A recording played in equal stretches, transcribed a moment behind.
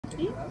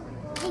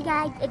Hey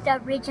guys, it's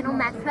the original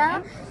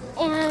Maxwell,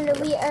 and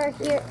we are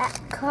here at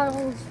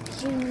Carl's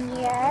Jr.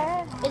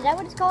 Is that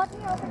what it's called?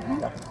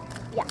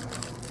 Mm-hmm. Yeah.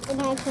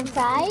 And I have some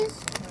fries.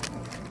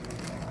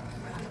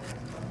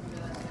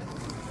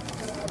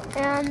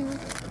 And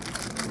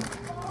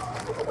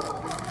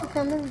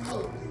some of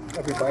these.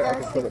 Every bite I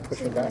can feel it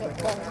pushing back.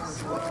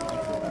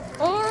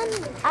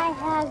 And I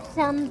have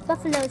some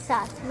buffalo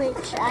sauce,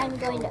 which I'm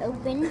going to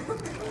open.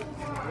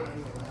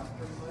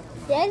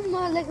 There's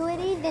more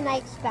liquidy than I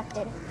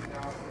expected.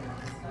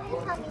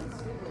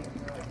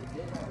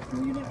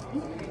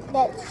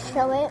 Let's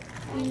show it.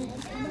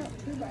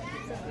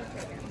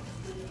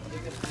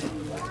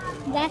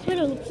 That's what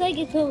it looks like.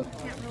 It's so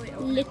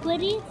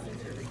liquidy.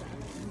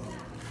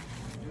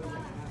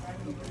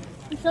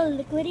 It's so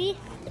liquidy.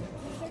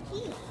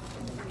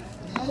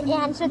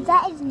 And so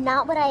that is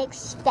not what I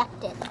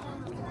expected.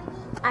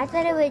 I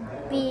thought it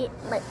would be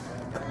like,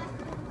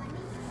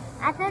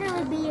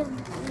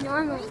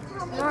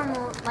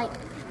 normal, like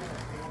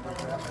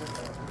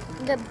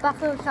the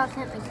buffalo sauce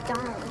at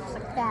McDonald's,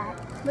 like that.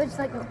 But it's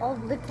like all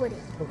liquidy.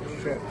 Oh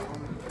shit.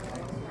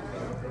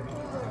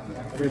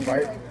 Every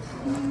bite.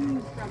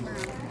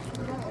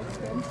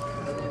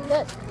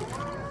 Good.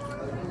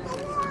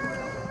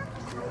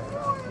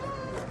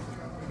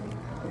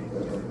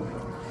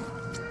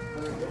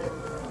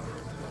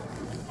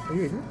 Are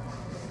you eating?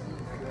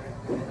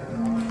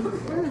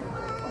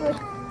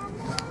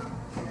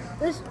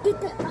 Let's get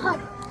that hot.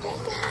 Get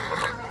it.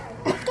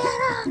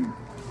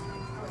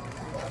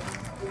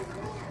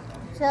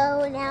 So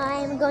now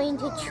I'm going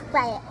to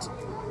try it.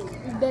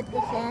 Dip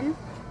this in.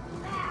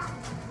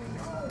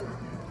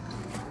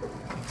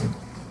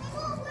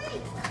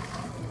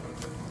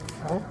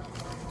 Huh?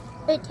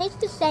 It tastes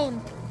the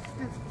same.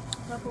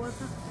 Buffalo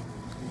sauce?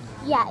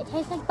 Yeah, it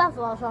tastes like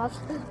buffalo sauce.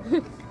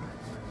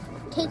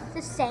 Tastes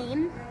the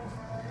same.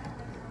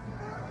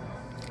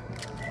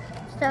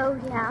 So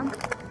yeah,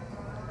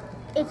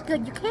 it's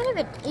good. You can't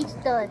even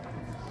taste the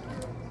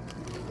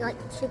like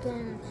chicken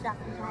and stuff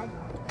inside.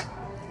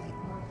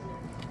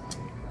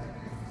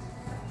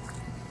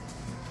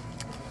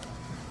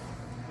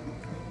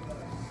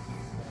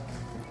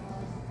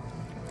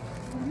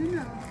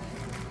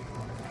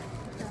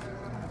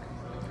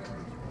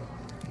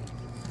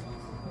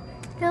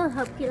 So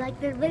hope you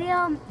liked this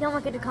video. Don't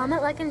forget to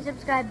comment, like, and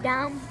subscribe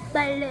down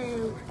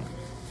below.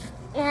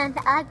 And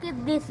I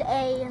give this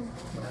a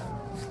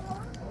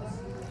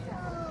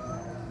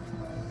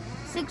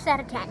 6 out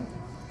of 10.